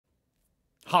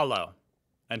Hello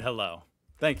and hello.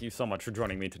 Thank you so much for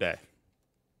joining me today.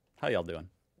 How y'all doing?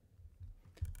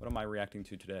 What am I reacting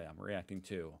to today? I'm reacting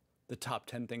to the top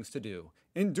 10 things to do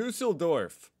in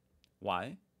Düsseldorf.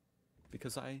 Why?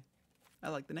 Because I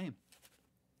like the name.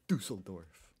 Düsseldorf.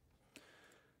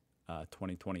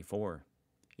 2024.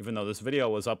 Even though this video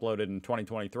was uploaded in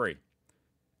 2023.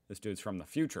 This dude's from the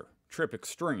future. Trip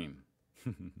Extreme.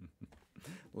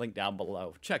 Link down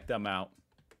below. Check them out.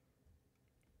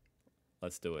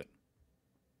 Let's do it.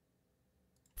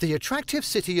 The attractive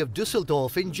city of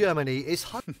Düsseldorf in Germany is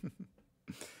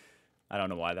I don't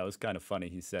know why. That was kind of funny.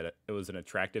 He said it was an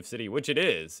attractive city, which it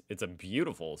is. It's a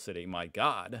beautiful city. My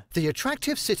God. The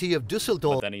attractive city of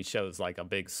Düsseldorf. But then he shows like a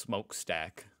big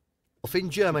smokestack.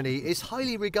 In Germany is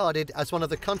highly regarded as one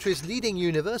of the country's leading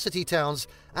university towns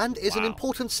and is an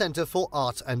important center for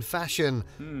art and fashion.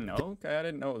 Okay, I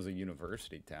didn't know it was a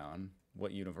university town.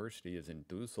 What university is in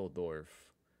Düsseldorf?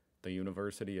 The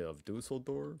University of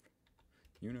Düsseldorf?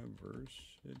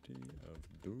 University of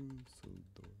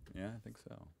Düsseldorf. Yeah, I think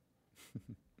so.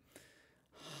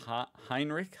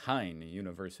 Heinrich Heine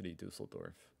University,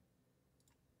 Düsseldorf.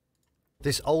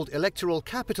 This old electoral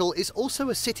capital is also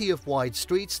a city of wide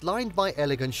streets lined by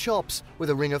elegant shops, with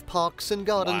a ring of parks and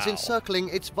gardens encircling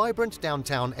its vibrant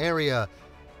downtown area.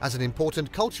 As an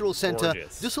important cultural center,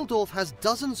 Düsseldorf has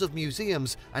dozens of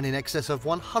museums and in excess of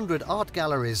 100 art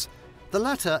galleries. The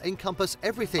latter encompass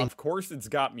everything. Of course it's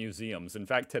got museums. In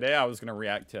fact, today I was going to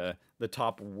react to the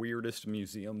top weirdest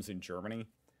museums in Germany,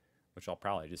 which I'll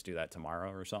probably just do that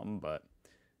tomorrow or something, but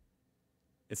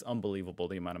it's unbelievable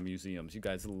the amount of museums. You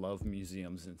guys love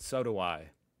museums, and so do I.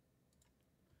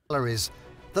 Galleries.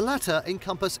 The latter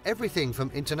encompass everything from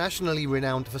internationally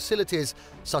renowned facilities,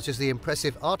 such as the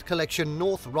impressive art collection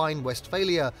North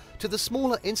Rhine-Westphalia, to the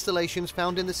smaller installations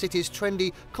found in the city's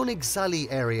trendy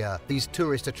Königsallee area. These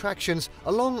tourist attractions,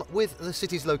 along with the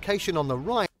city's location on the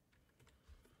Rhine,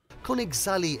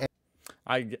 Königsallee.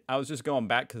 I was just going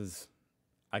back because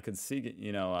I could see,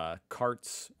 you know,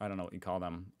 carts, I don't know what you call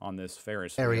them, on this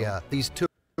Ferris wheel. Area. These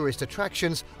tourist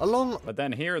attractions, along... But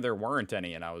then here there weren't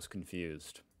any, and I was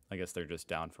confused. I guess they're just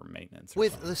down for maintenance.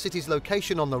 With the city's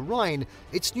location on the Rhine,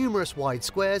 its numerous wide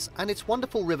squares and its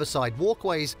wonderful riverside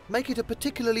walkways make it a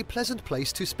particularly pleasant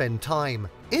place to spend time.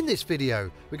 In this video,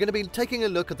 we're going to be taking a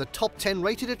look at the top 10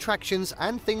 rated attractions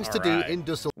and things to do in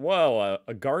Düsseldorf. Whoa,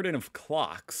 a garden of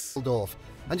clocks.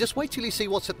 And just wait till you see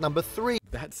what's at number 3.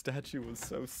 That statue was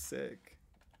so sick.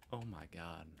 Oh my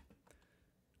God.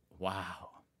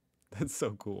 Wow. That's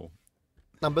so cool.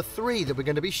 Number 3 that we're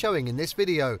going to be showing in this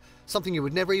video. Something you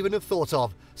would never even have thought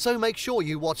of. So make sure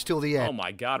you watch till the end. Oh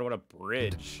my God, what a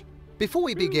bridge. Before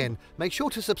we begin, make sure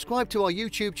to subscribe to our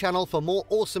YouTube channel for more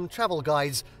awesome travel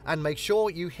guides. And make sure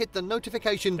you hit the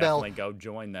notification bell. Definitely go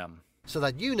join them. So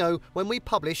that you know when we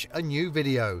publish a new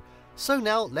video. So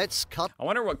now let's cut. I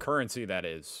wonder what currency that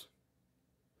is.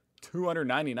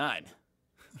 299.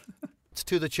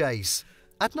 To the chase.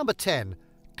 At number 10,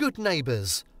 Good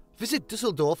Neighbors. Visit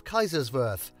Düsseldorf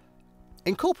Kaiserswerth.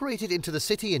 Incorporated into the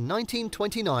city in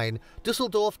 1929,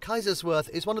 Düsseldorf Kaiserswerth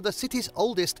is one of the city's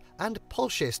oldest and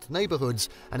poshest neighborhoods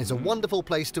and is a wonderful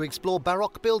place to explore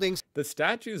Baroque buildings. The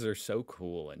statues are so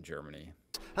cool in Germany.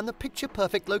 And the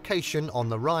picture-perfect location on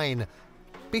the Rhine.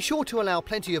 Be sure to allow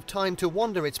plenty of time to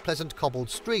wander its pleasant cobbled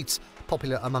streets,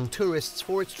 popular among tourists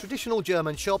for its traditional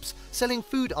German shops selling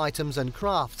food items and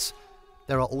crafts.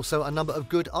 There are also a number of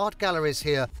good art galleries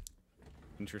here.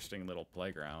 Interesting little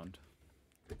playground.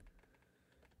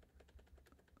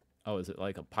 Oh, is it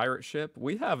like a pirate ship?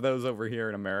 We have those over here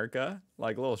in America,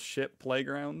 like little ship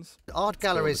playgrounds. Art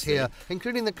galleries here,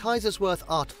 including the Kaiserswerth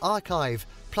Art Archive,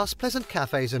 plus pleasant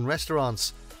cafes and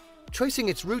restaurants. Tracing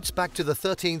its roots back to the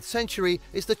 13th century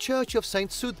is the Church of St.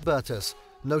 Sudbertus,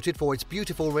 noted for its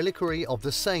beautiful reliquary of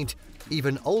the saint.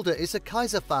 Even older is the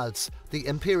Kaiserpfalz, the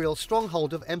imperial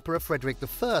stronghold of Emperor Frederick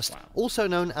I, also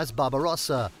known as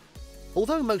Barbarossa.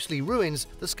 Although mostly ruins,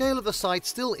 the scale of the site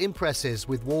still impresses,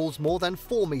 with walls more than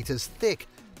 4 meters thick.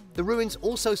 The ruins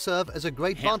also serve as a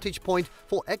great vantage point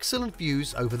for excellent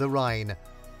views over the Rhine.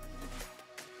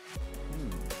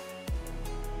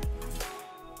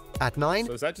 At 9...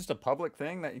 So is that just a public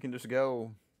thing that you can just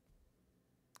go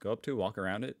up to, walk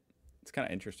around it? It's kind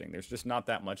of interesting. There's just not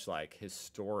that much like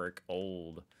historic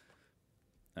old,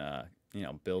 you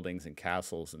know, buildings and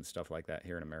castles and stuff like that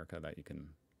here in America that you can...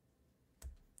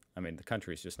 I mean, the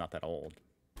country's just not that old.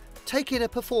 Take in a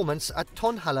performance at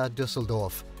Tonhalle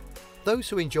Düsseldorf. Those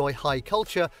who enjoy high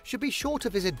culture should be sure to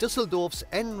visit Düsseldorf's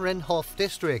Ehrenhof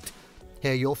district.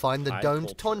 Here you'll find the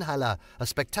domed Tonhalle, a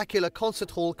spectacular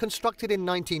concert hall constructed in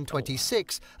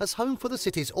 1926 as home for the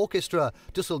city's orchestra,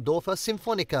 Düsseldorfer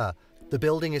Symphoniker. The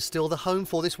building is still the home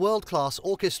for this world-class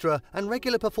orchestra, and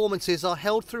regular performances are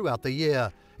held throughout the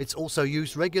year. It's also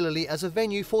used regularly as a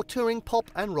venue for touring pop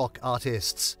and rock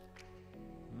artists.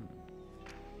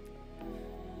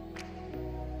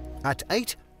 At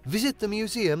 8, visit the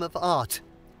Museum of Art.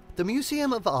 The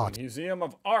Museum of Art Museum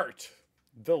of Art,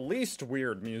 the least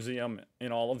weird museum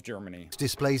in all of Germany.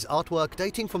 displays artwork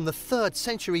dating from the 3rd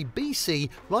century BC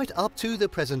right up to the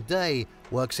present day.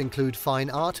 Works include fine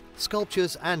art,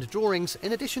 sculptures and drawings,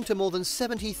 in addition to more than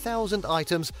 70,000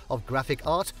 items of graphic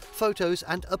art, photos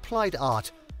and applied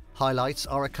art. Highlights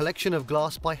are a collection of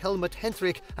glass by Helmut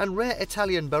Hendrick and rare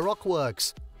Italian Baroque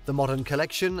works. The modern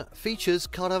collection features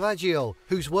Caravaggio,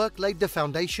 whose work laid the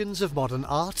foundations of modern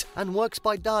art, and works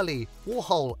by Dali,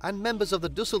 Warhol and members of the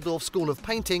Düsseldorf School of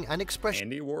Painting and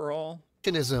Andy Warhol?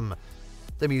 Expressionism.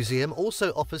 The museum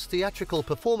also offers theatrical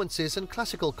performances and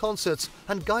classical concerts,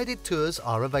 and guided tours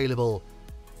are available.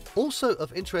 Also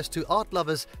of interest to art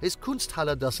lovers is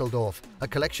Kunsthalle Düsseldorf, a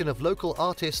collection of local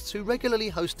artists who regularly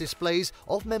host displays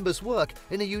of members' work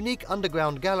in a unique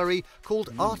underground gallery called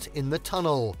Art in the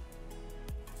Tunnel.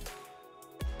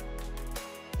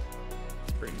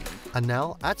 And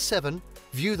now, at 7,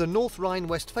 view the North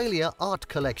Rhine-Westphalia Art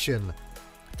Collection.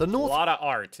 The A North lot of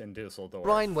art in Düsseldorf.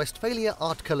 Rhine-Westphalia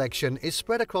Art Collection is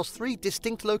spread across 3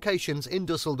 distinct locations in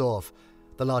Düsseldorf.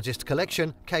 The largest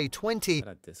collection, K20, Is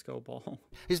that a disco ball?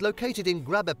 is located in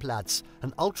Grabeplatz,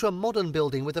 an ultra-modern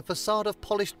building with a facade of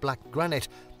polished black granite,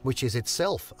 which is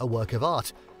itself a work of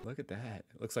art. Look at that.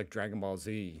 It looks like Dragon Ball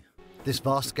Z. This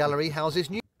vast gallery houses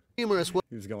numerous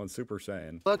He was going Super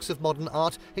Saiyan. works of modern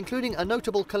art, including a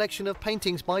notable collection of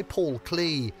paintings by Paul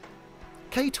Klee.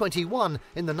 K21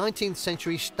 in the 19th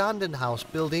century Standenhaus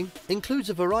building includes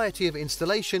a variety of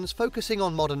installations focusing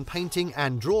on modern painting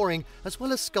and drawing, as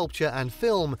well as sculpture and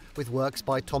film, with works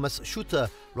by Thomas Schutter,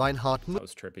 Reinhard That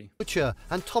was trippy. Mucha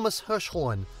and Thomas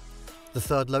Hirschhorn. The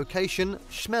 3rd location,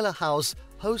 Schmellerhaus,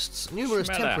 hosts numerous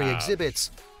temporary Schmellerhaus.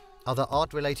 exhibits. Other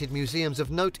art-related museums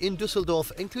of note in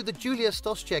Düsseldorf include the Julia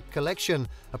Stoschek Collection,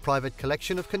 a private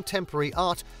collection of contemporary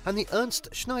art, and the Ernst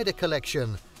Schneider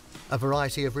Collection. A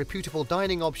variety of reputable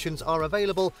dining options are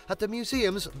available at the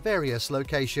museum's various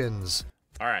locations.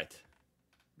 All right.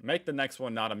 Make the next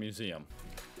one not a museum.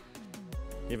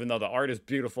 Even though the art is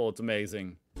beautiful, it's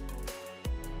amazing.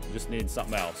 You just need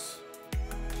something else.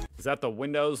 Is that the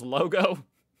Windows logo?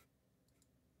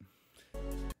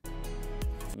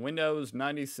 Windows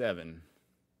 97.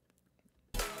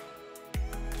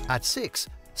 At 6,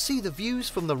 see the views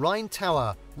from the Rhine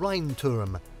Tower,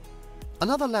 Rheinturm.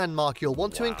 Another landmark you'll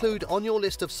want to include on your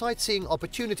list of sightseeing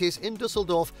opportunities in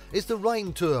Düsseldorf is the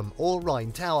Rheinturm, or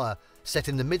Rhine Tower. Set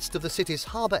in the midst of the city's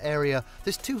harbour area,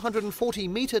 this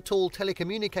 240-metre-tall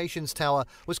telecommunications tower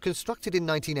was constructed in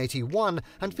 1981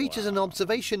 and features an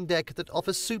observation deck that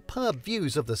offers superb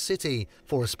views of the city.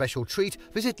 For a special treat,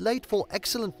 visit late for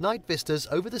excellent night vistas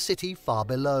over the city far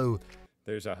below.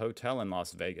 There's a hotel in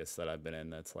Las Vegas that I've been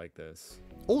in that's like this.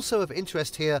 Also of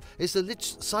interest here is the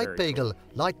Lich Very Zeitpegel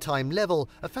Nighttime Level,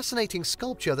 a fascinating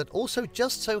sculpture that also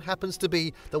just so happens to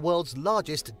be the world's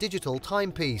largest digital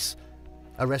timepiece.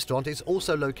 A restaurant is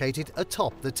also located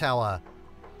atop the tower.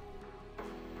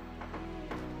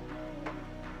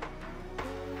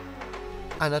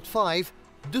 And at 5,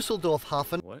 Düsseldorf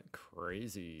Hafen What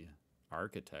crazy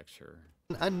architecture.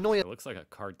 and Neue It looks like a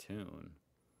cartoon.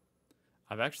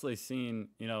 I've actually seen,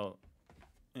 you know,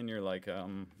 in your like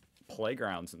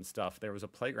playgrounds and stuff, there was a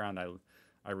playground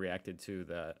I reacted to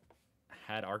that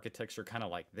had architecture kind of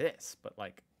like this, but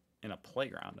like in a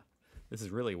playground. This is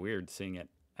really weird seeing it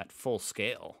at full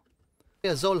scale.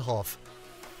 Zollhof.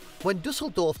 When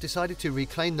Düsseldorf decided to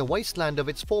reclaim the wasteland of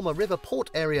its former river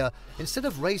port area, instead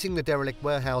of razing the derelict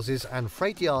warehouses and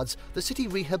freight yards, the city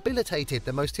rehabilitated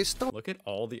the most historic Look at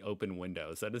all the open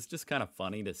windows. That is just kind of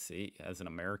funny to see as an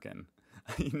American.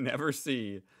 You never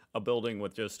see a building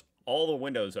with just all the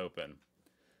windows open.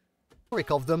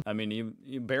 of them I mean,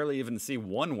 you barely even see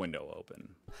one window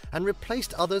open. and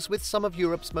replaced others with some of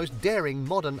Europe's most daring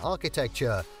modern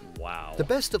architecture. Wow. The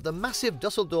best of the massive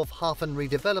Düsseldorf Hafen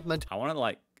redevelopment I want to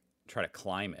like try to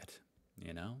climb it,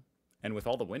 you know? And with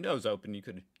all the windows open, you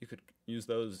could use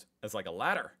those as like a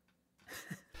ladder.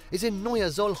 is in Neue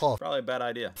Zollhof, Probably a bad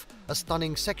idea. a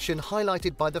stunning section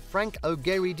highlighted by the Frank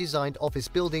O'Gary designed office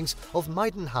buildings of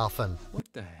Meidenhafen.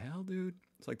 What the hell, dude?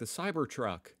 It's like the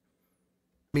Cybertruck.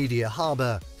 Media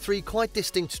Harbour, 3 quite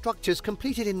distinct structures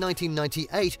completed in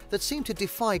 1998 that seem to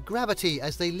defy gravity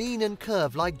as they lean and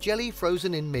curve like jelly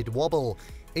frozen in mid-wobble.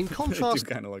 In They do contrast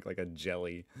kind of look like a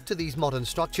jelly. to these modern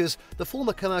structures, the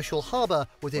former commercial harbour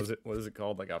with its What is it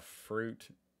called? Like a fruit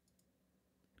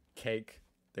cake?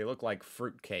 They look like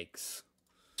fruit cakes.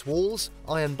 walls,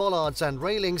 iron bollards and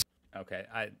railings. Okay,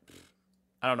 I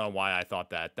don't know why I thought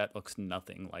that. That looks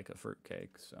nothing like a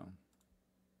fruitcake, so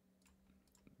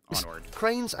onward.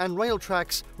 Cranes and rail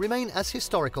tracks remain as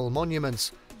historical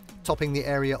monuments. Topping the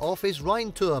area off is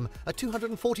Rheinturm, a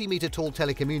 240-metre tall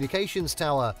telecommunications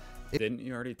tower. Didn't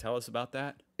you already tell us about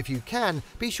that? If you can,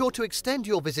 be sure to extend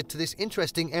your visit to this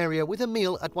interesting area with a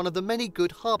meal at one of the many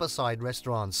good harbourside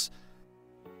restaurants.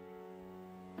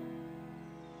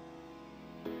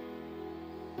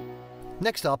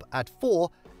 Next up, at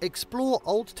 4, explore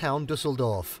Old Town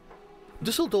Düsseldorf.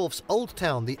 Düsseldorf's Old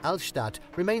Town, the Altstadt,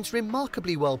 remains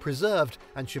remarkably well preserved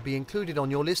and should be included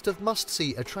on your list of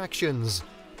must-see attractions.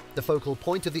 The focal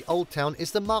point of the Old Town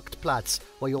is the Marktplatz,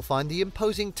 where you'll find the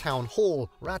imposing town hall,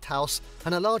 Rathaus,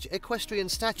 and a large equestrian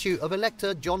statue of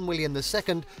Elector John William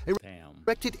II,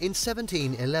 erected in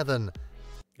 1711.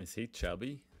 Is he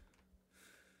chubby?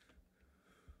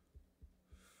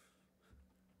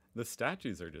 The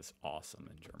statues are just awesome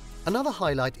in Germany. Another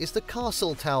highlight is the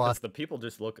Castle Tower. The people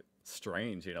just look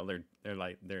strange, you know.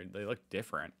 They look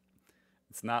different.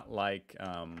 It's not like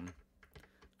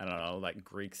I don't know, like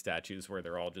Greek statues where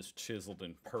they're all just chiseled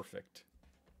and perfect.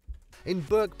 In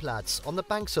Burgplatz, on the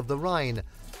banks of the Rhine,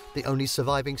 the only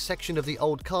surviving section of the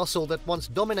old castle that once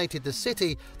dominated the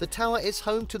city, the tower is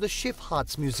home to the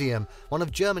Schifffahrtsmuseum, one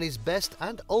of Germany's best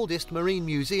and oldest marine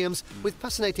museums, with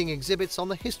fascinating exhibits on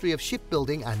the history of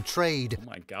shipbuilding and trade. Oh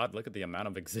my God, look at the amount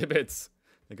of exhibits.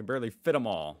 They can barely fit them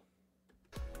all.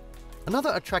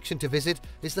 Another attraction to visit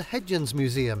is the Hedgens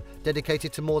Museum,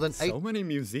 dedicated to more than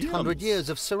 800 years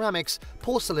of ceramics,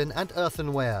 porcelain and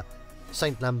earthenware.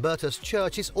 St. Lambertus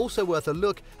Church is also worth a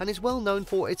look and is well known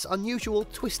for its unusual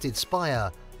twisted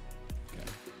spire.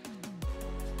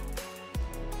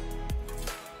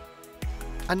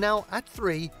 And now at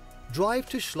 3, drive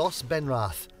to Schloss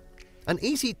Benrath. An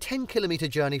easy 10-kilometre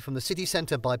journey from the city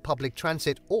centre by public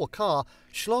transit or car,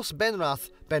 Schloss Benrath,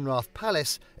 Benrath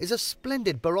Palace, is a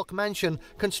splendid Baroque mansion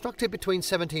constructed between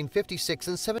 1756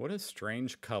 and What a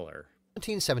strange colour.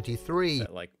 1773.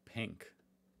 That, like pink.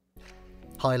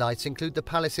 Highlights include the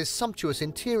palace's sumptuous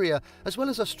interior, as well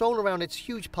as a stroll around its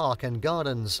huge park and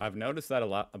gardens. I've noticed that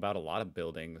about a lot of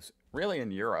buildings, really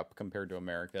in Europe compared to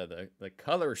America. The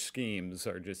color schemes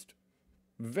are just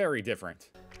very different.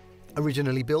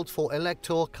 Originally built for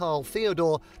Elector Karl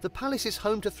Theodor, the palace is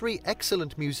home to 3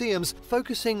 excellent museums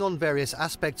focusing on various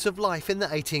aspects of life in the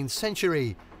 18th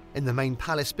century. In the main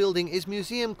palace building is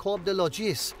Museum Corps de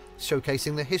Logis,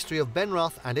 showcasing the history of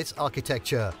Benrath and its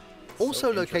architecture.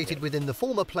 Also located within the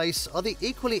former place are the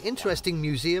equally interesting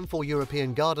Museum for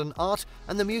European Garden Art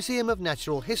and the Museum of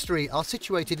Natural History are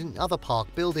situated in other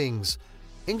park buildings.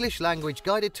 English language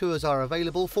guided tours are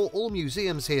available for all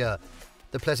museums here.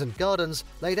 The pleasant gardens,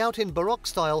 laid out in Baroque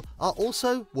style, are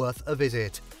also worth a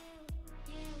visit.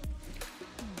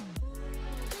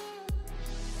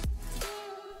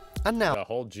 And now, the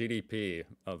whole GDP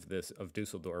of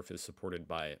Düsseldorf is supported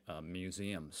by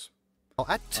museums.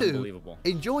 At 2,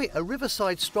 enjoy a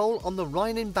riverside stroll on the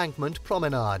Rhine Embankment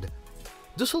Promenade.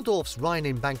 Düsseldorf's Rhine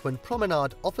Embankment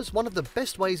Promenade offers one of the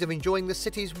best ways of enjoying the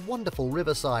city's wonderful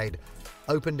riverside.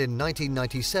 Opened in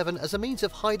 1997 as a means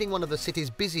of hiding one of the city's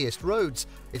busiest roads,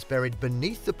 it's buried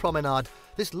beneath the promenade.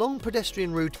 This long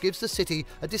pedestrian route gives the city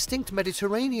a distinct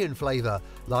Mediterranean flavour,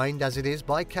 lined as it is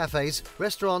by cafes,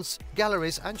 restaurants,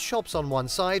 galleries and shops on one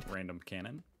side, random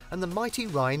cannon, and the mighty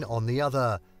Rhine on the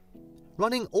other.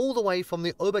 Running all the way from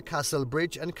the Oberkassel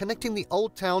Bridge and connecting the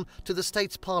Old Town to the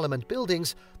State's Parliament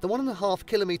buildings, the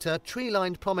 1.5-kilometre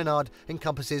tree-lined promenade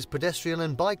encompasses pedestrian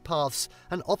and bike paths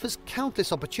and offers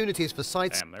countless opportunities for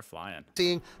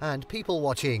sightseeing and people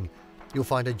watching. You'll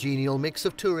find a genial mix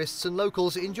of tourists and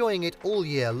locals enjoying it all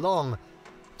year long.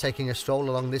 Taking a stroll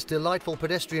along this delightful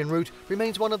pedestrian route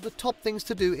remains one of the top things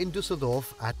to do in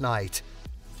Düsseldorf at night.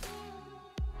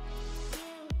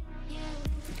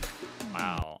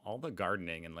 Wow, all the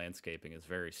gardening and landscaping is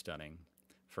very stunning.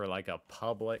 For like a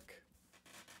public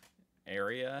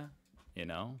area, you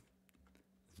know?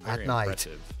 Very at night.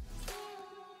 Impressive.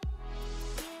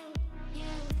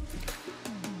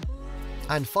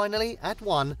 And finally, at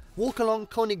 1, walk along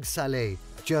Königsallee,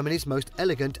 Germany's most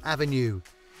elegant avenue.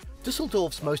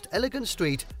 Düsseldorf's most elegant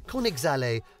street,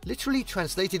 Königsallee, literally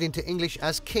translated into English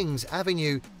as King's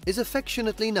Avenue, is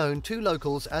affectionately known to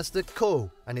locals as the Ko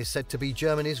and is said to be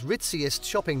Germany's ritziest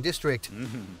shopping district.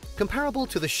 Comparable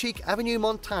to the chic Avenue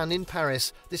Montaigne in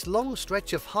Paris, this long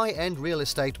stretch of high-end real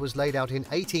estate was laid out in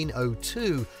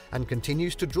 1802 and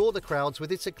continues to draw the crowds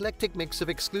with its eclectic mix of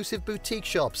exclusive boutique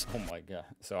shops. Oh my God.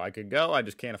 So I could go, I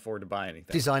just can't afford to buy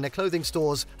anything. Designer clothing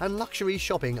stores and luxury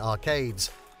shopping arcades.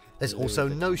 There's also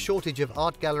no shortage of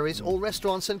art galleries or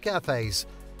restaurants and cafes.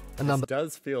 A number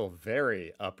does feel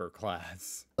very upper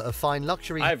class. of fine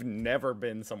luxury I've never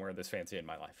been somewhere this fancy in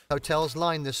my life. hotels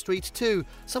line the street too,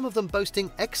 some of them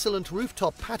boasting excellent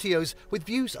rooftop patios with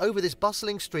views over this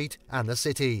bustling street and the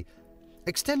city.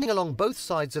 Extending along both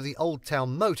sides of the Old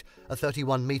Town Moat, a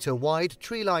 31-metre wide,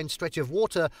 tree-lined stretch of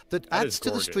water that adds to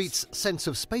the gorgeous. street's sense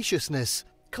of spaciousness.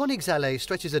 Königsallee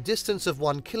stretches a distance of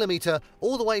 1 kilometre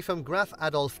all the way from Graf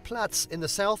Adolf Platz in the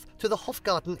south to the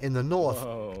Hofgarten in the north.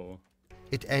 Whoa.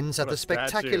 It ends at What the a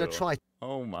spectacular statue.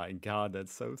 Oh my god,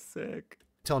 that's so sick.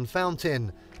 Triton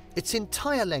Fountain. Its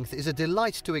entire length is a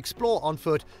delight to explore on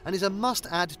foot and is a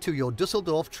must-add to your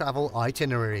Düsseldorf travel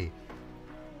itinerary.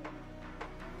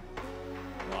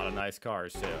 A lot of nice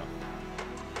cars too.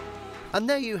 And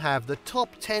there you have the top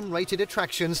 10 rated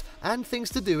attractions and things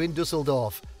to do in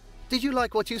Düsseldorf. Did you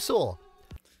like what you saw?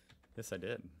 Yes, I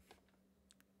did.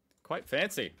 Quite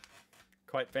fancy.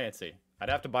 Quite fancy. I'd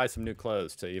have to buy some new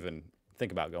clothes to even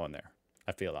think about going there,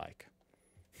 I feel like.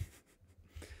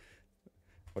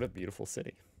 What a beautiful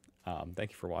city.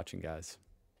 Thank you for watching, guys.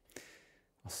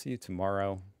 I'll see you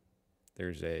tomorrow.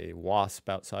 There's a wasp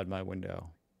outside my window.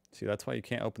 See, that's why you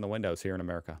can't open the windows here in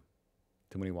America.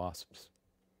 Too many wasps.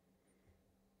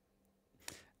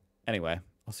 Anyway,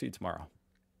 I'll see you tomorrow.